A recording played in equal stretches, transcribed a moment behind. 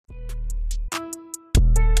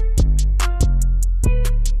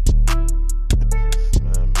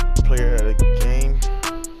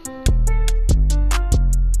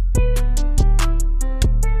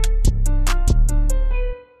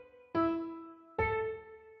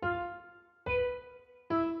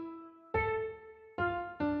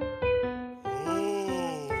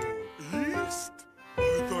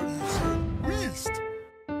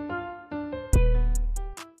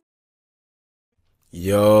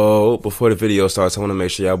Yo, before the video starts, I want to make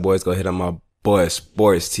sure y'all boys go hit on my boy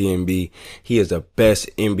Sports TMB. He is the best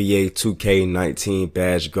NBA 2K19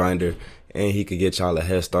 badge grinder, and he could get y'all a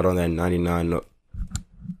head start on that 99.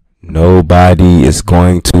 Nobody is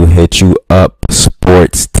going to hit you up,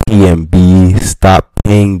 Sports TMB. Stop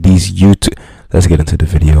paying these YouTube. Let's get into the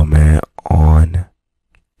video, man. On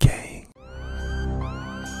game.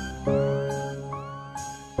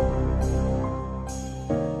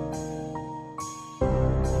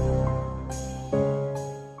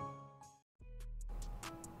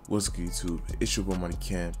 What's good, YouTube? It's your boy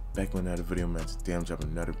MyPOINTS, back with another video, man. Today I'm dropping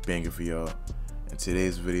another banger for y'all. In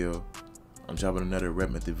today's video, I'm dropping another rep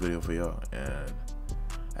method video for y'all, and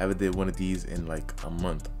I haven't did one of these in like a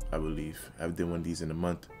month, I believe. I haven't did one of these in a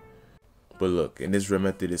month. But look, in this rep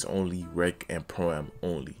method, it's only rec and pro-am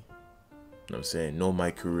only. You know what I'm saying? No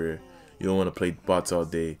my career. You don't want to play bots all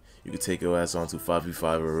day. You can take your ass on to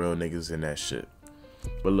 5v5 with real niggas and that shit.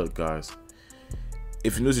 But look, guys,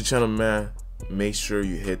 if you're new to the channel, man, make sure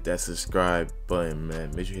you hit that subscribe button,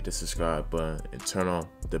 man. Make sure you hit the subscribe button and turn on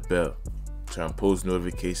the bell. Turn on post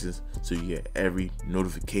notifications so you get every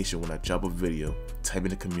notification when I drop a video. Type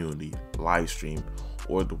in the community, live stream,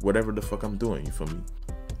 or whatever the fuck I'm doing, you feel me?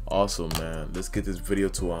 Also, man, let's get this video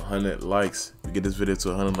to 100 likes. We get this video to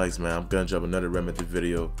 100 likes, man, I'm gonna drop another rep method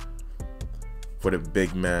video for the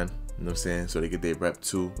big man, you know what I'm saying, so they get their rep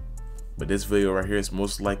too. But this video right here is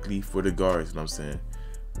most likely for the guards, you know what I'm saying.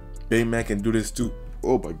 Big man can do this too.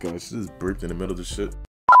 Oh my gosh, this is burped in the middle of the shit.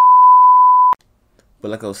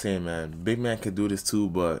 But like I was saying, man, big man can do this too,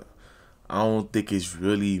 but I don't think it's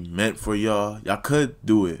really meant for y'all. Y'all could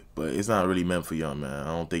do it, but it's not really meant for y'all, man.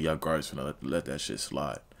 I don't think y'all guards finna let that shit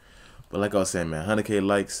slide. But like I was saying, man, 100k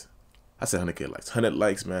likes. I said 100k likes. 100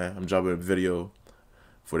 likes, man. I'm dropping a video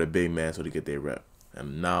for the big man so they get their rep.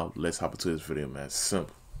 And now let's hop into this video, man. It's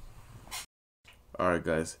simple. Alright,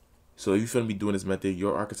 guys. So if you're gonna be doing this method,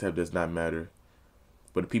 your archetype does not matter,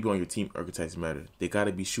 but the people on your team archetypes matter. They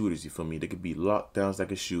gotta be shooters, you feel me? They could be lockdowns that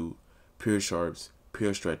can shoot, pure sharps,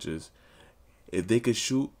 pure stretches. If they could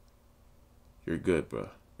shoot, you're good, bro.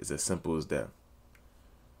 It's as simple as that.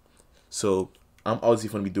 So I'm obviously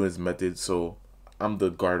gonna be doing this method. So I'm the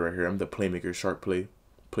guard right here. I'm the playmaker, sharp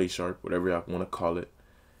play sharp, whatever y'all wanna call it.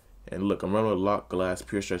 And look, I'm running a lock, glass,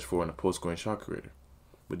 pure stretch 4, and a post scoring shot creator.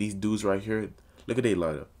 But these dudes right here, look at they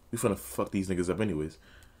lineup. We finna fuck these niggas up anyways.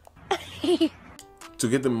 To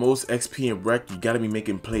get the most XP and rec, you gotta be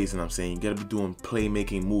making plays, you know what I'm saying? You gotta be doing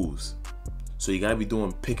playmaking moves. So you gotta be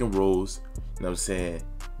doing pick and rolls, you know what I'm saying?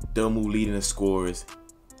 Double move leading the scores.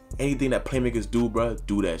 Anything that playmakers do, bro,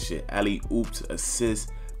 do that shit. Alley oops,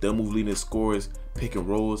 assists, double move leading the scores, pick and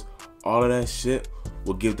rolls. All of that shit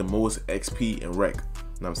will give the most XP and rec. You know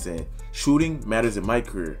what I'm saying? Shooting matters in my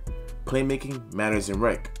career. Playmaking matters in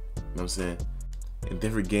rec. You know what I'm saying? In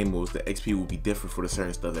different game modes, the XP will be different for the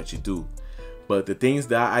certain stuff that you do. But the things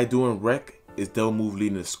that I do in rec is double move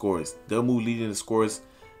leading the scores. Double move leading the scores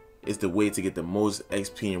is the way to get the most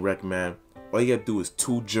XP in rec, man. All you gotta do is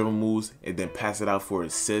 2 dribble moves and then pass it out for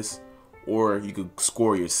assists, or you could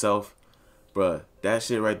score yourself. Bruh, that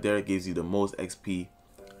shit right there gives you the most XP.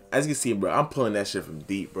 As you can see, bro, I'm pulling that shit from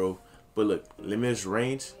deep, bro. But look, limited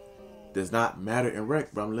range does not matter in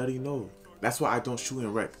rec, bro. I'm letting you know. That's why I don't shoot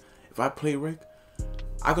in rec. If I play rec,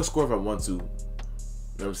 I could score if I want to. You know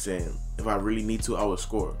what I'm saying? If I really need to, I will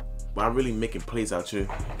score. But I'm really making plays out here.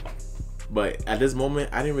 But at this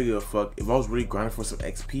moment, I didn't really give a fuck. If I was really grinding for some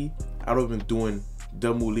XP, I would have been doing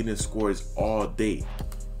double leading scores all day.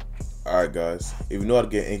 Alright, guys. If you know how to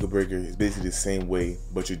get ankle breaker, it's basically the same way,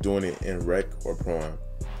 but you're doing it in rec or pro-am.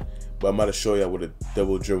 But I'm about to show y'all what a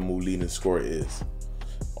double dribble move leading score is.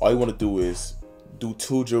 All you want to do is do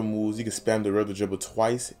 2 dribble moves. You can spam the regular dribble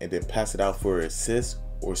twice and then pass it out for an assist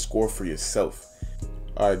or score for yourself.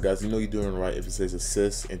 Alright, guys, you know you're doing it right if it says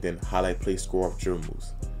assist and then highlight play score off dribble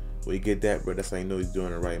moves. When you get that, bro, that's how you know you're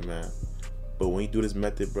doing it right, man. But when you do this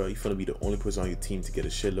method, bro, you're gonna be the only person on your team to get a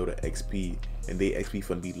shitload of XP, and they XP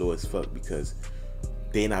gonna be low as fuck because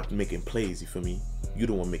they not making plays, you feel me? You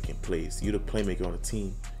the one making plays. You the playmaker on the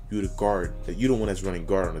team. You the guard. You the one that's running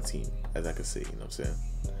guard on the team, as I can say, you know what I'm saying?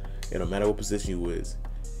 It don't matter what position you is.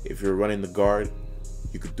 If you're running the guard,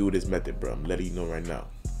 you could do this method, bro. I'm letting you know right now.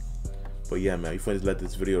 But yeah, man, you finna just let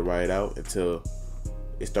this video ride out until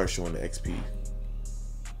it starts showing the XP.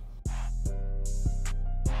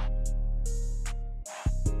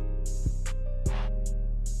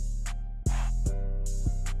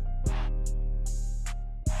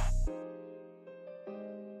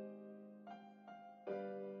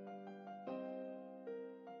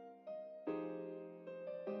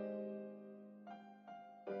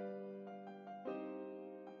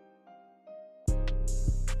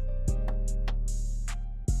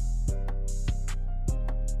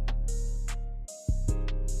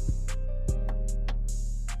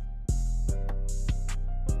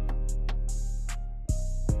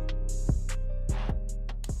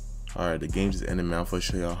 Alright, the game just ended, man. I'm gonna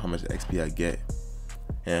show y'all how much XP I get.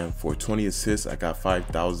 And for 20 assists, I got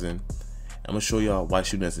 5,000. I'm gonna show y'all why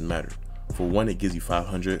shooting doesn't matter. For one, it gives you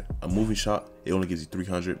 500. A moving shot, it only gives you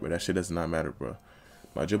 300, but that shit does not matter, bro.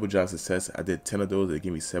 My dribble job success, I did 10 of those, it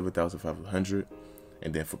gave me 7,500.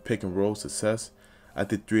 And then for pick and roll success, I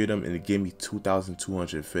did 3 of them and it gave me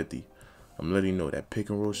 2,250. I'm letting you know that pick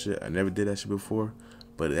and roll shit, I never did that shit before,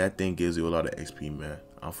 but that thing gives you a lot of XP, man.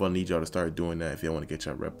 I'm gonna need y'all to start doing that if y'all want to get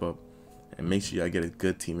y'all rep up. And make sure y'all get a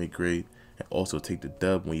good teammate grade and also take the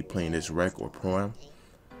dub when you're playing this rec or pro-am.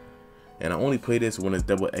 And I only play this when it's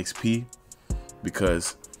double XP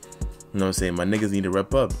because, you know what I'm saying, my niggas need to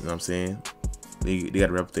rep up, you know what I'm saying? They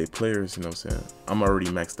gotta rep their players, you know what I'm saying? I'm already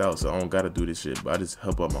maxed out, so I don't gotta do this shit, but I just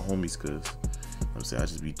help out my homies because, you know what I'm saying, I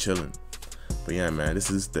just be chilling. But yeah, man, this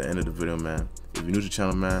is the end of the video, man. If you're new to the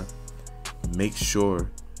channel, man, make sure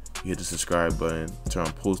you hit the subscribe button, turn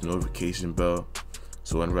on post notification bell,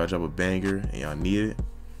 so whenever I drop a banger and y'all need it,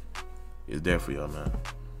 it's there for y'all, man.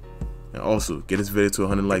 And also, get this video to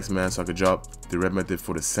 100 likes, man, so I can drop the red method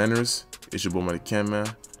for the centers. It's your boy MyPOINTS, man,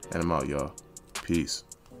 and I'm out, y'all. Peace.